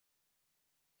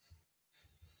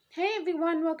Hey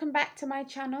everyone, welcome back to my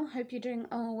channel. Hope you're doing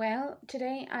all well.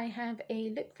 Today I have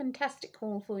a Look Fantastic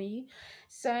haul for you.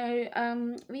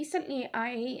 Recently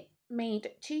I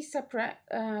made two separate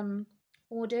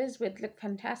orders with Look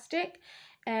Fantastic,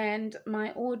 and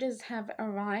my orders have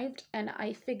arrived, and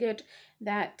I figured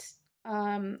that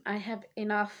I have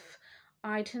enough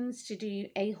items to do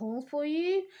a haul for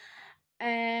you.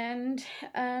 And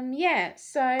yeah,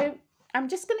 so I'm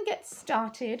just gonna get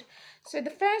started. So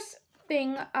the first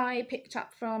thing I picked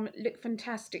up from Look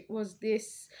Fantastic was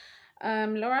this La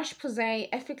Roche-Posay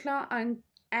Effaclar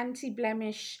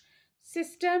anti-blemish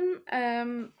system.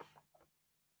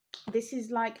 This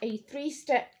is like a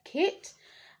three-step kit.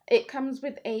 It comes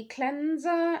with a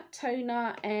cleanser,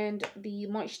 toner, and the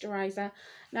moisturizer.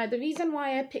 Now, the reason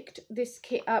why I picked this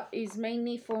kit up is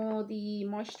mainly for the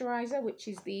moisturizer,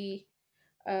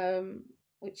 um,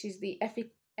 which is the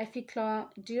Effaclar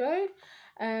Duo.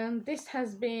 This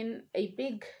has been a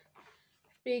big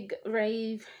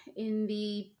rave in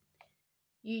the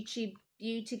YouTube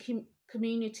beauty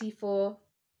community for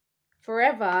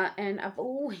forever, and I've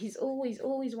always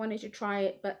wanted to try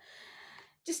it, but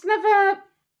just never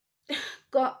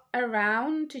got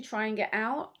around to trying it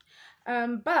out.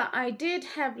 But I did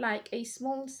have like a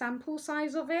small sample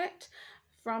size of it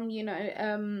from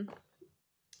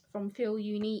from Feel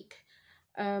Unique.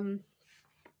 Um,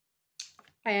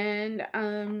 And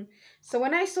so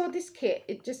when I saw this kit,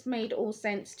 it just made all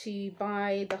sense to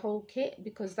buy the whole kit,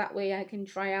 because that way I can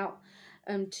try out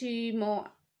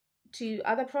two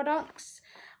other products.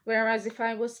 Whereas if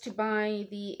I was to buy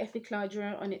the Effaclar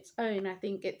Duo on its own, I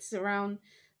think it's around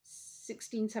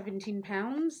 16-17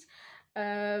 pounds.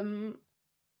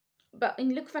 But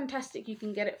in Look Fantastic you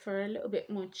can get it for a little bit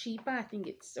more cheaper. I think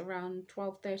it's around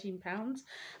 12-13 pounds.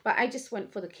 But I just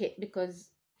went for the kit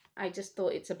because I just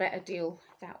thought it's a better deal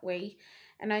that way.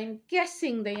 And I'm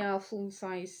guessing they are full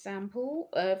size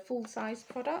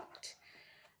product.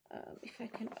 If I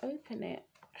can open it.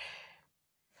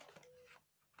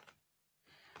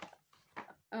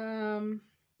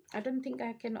 I don't think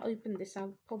I can open this.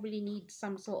 I'll probably need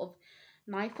some sort of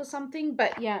knife or something.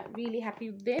 But yeah, really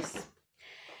happy with this.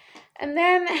 And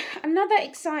then another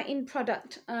exciting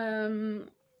product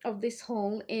of this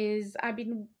haul is I've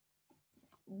been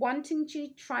wanting to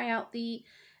try out the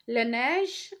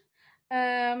Laneige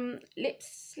lip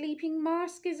sleeping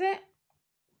mask, is it?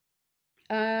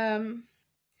 Um,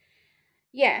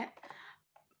 yeah.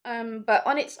 But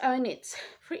on its own, it's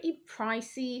pretty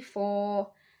pricey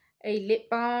for a lip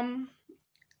balm,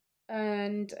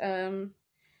 and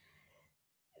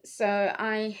so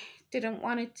I didn't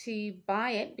wanted to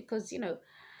buy it because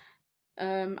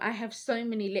I have so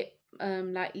many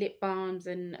like lip balms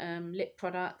and lip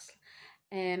products,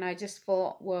 and I just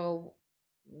thought, well,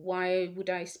 why would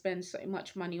I spend so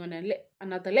much money on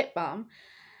another lip balm?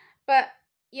 But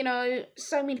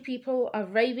so many people are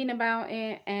raving about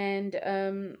it, and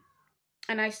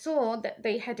I saw that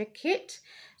they had a kit.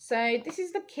 So this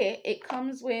is the kit. It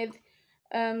comes with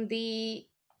the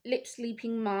lip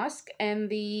sleeping mask and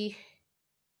the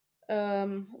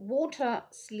water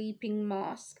sleeping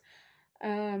mask,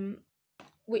 um,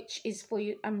 which is for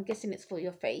you. I'm guessing it's for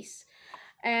your face.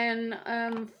 And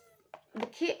the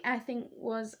kit I think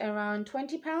was around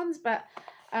 £20, but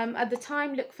at the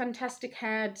time Look Fantastic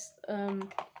had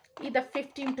either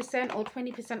 15% or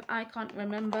 20%. I can't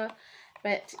remember,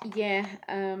 but yeah,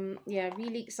 yeah,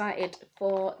 really excited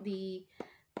for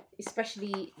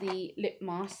especially the lip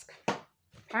mask.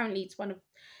 Apparently,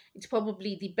 it's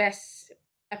probably the best.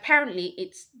 Apparently,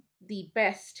 it's the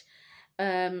best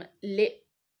lip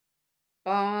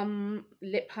balm,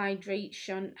 lip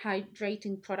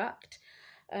hydrating product.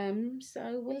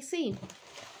 So we'll see.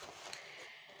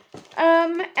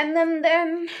 And then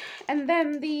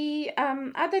the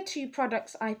other two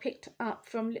products I picked up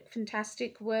from Lip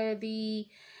Fantastic were the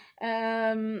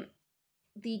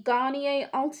Garnier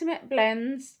Ultimate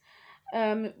Blends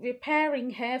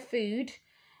Repairing Hair Food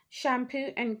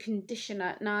shampoo and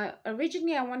conditioner. Now,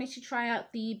 originally I wanted to try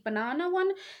out the banana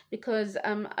one because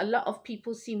a lot of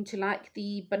people seem to like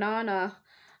the banana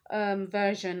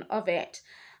version of it,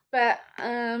 but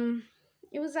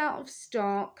it was out of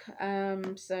stock,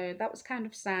 so that was kind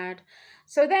of sad.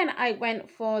 So then I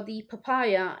went for the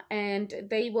papaya, and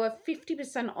they were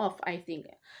 50% off, I think,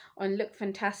 on Look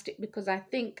Fantastic, because I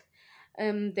think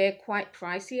they're quite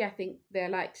pricey. I think they're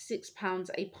like £6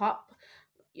 a pop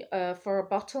for a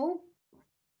bottle.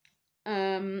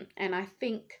 And uh, I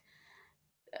think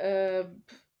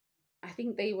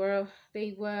they were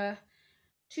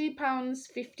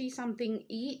 £2.50 something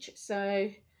each. So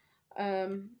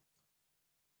um,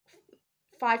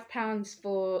 £5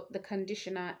 for the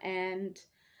conditioner and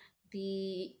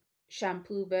the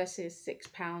shampoo versus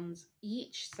 £6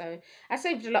 each. So I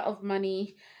saved a lot of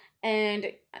money.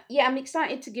 And yeah, I'm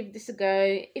excited to give this a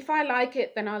go. If I like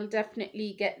it, then I'll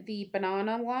definitely get the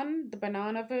banana one, the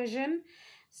banana version.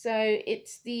 So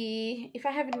it's the, if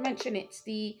I haven't mentioned, it's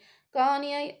the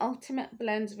Garnier Ultimate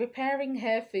Blends Repairing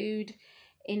Hair Food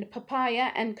in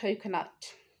papaya and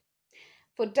coconut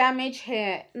for damaged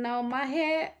hair. Now my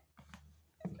hair,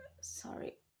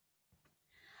 sorry,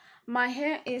 my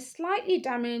hair is slightly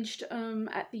damaged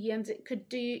at the ends. It could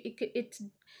do,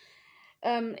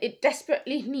 it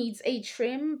desperately needs a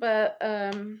trim, but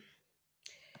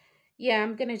yeah,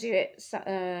 I'm gonna do it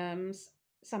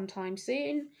sometime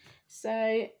soon. So,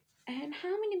 and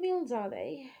how many mils are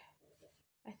they?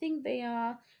 I think they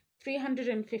are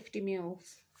 350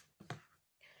 mils.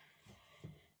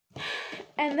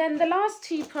 And then the last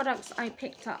two products I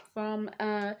picked up from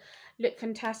Look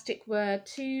Fantastic were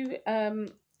two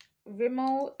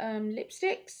Rimmel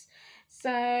lipsticks.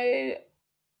 So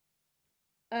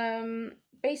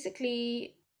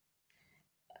basically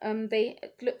they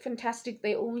Look Fantastic.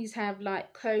 They always have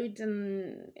like codes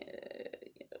and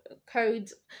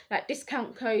codes, like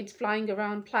discount codes flying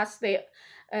around. Plus they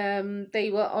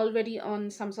were already on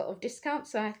some sort of discount,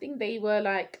 so I think they were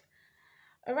like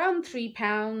around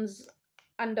 £3,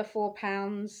 under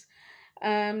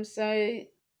 £4. So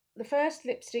the first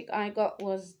lipstick I got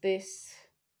was this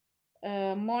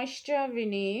Moisture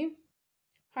Renew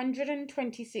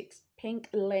 126 Pink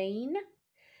Lane.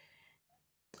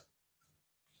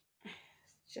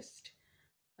 It's just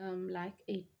like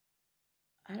a,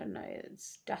 I don't know,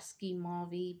 it's dusky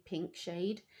mauvey pink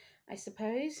shade, I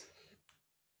suppose.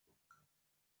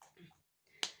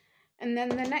 And then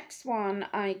the next one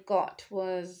I got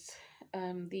was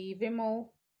the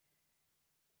Rimmel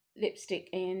lipstick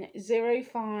in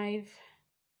 05.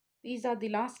 These are the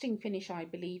lasting finish, I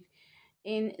believe,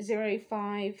 in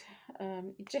 05.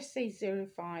 It just says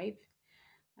 05.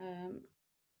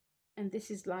 And this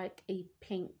is like a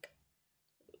pink,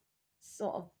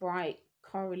 sort of bright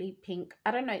corally pink.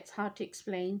 I don't know, it's hard to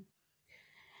explain.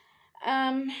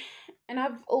 And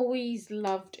I've always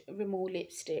loved Rimmel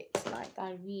lipsticks. Like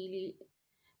I really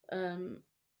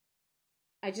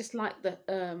I just like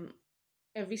the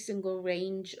every single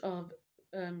range of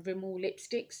Rimmel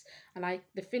lipsticks. I like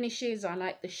the finishes, I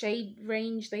like the shade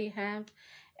range they have,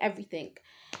 everything.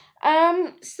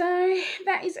 So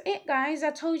that is it, guys.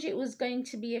 I told you it was going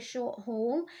to be a short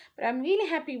haul, but I'm really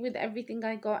happy with everything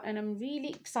I got, and I'm really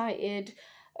excited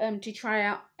to try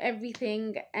out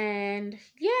everything. And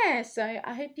yeah, so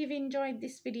I hope you've enjoyed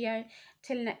this video.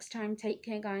 Till next time, take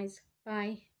care, guys.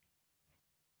 Bye.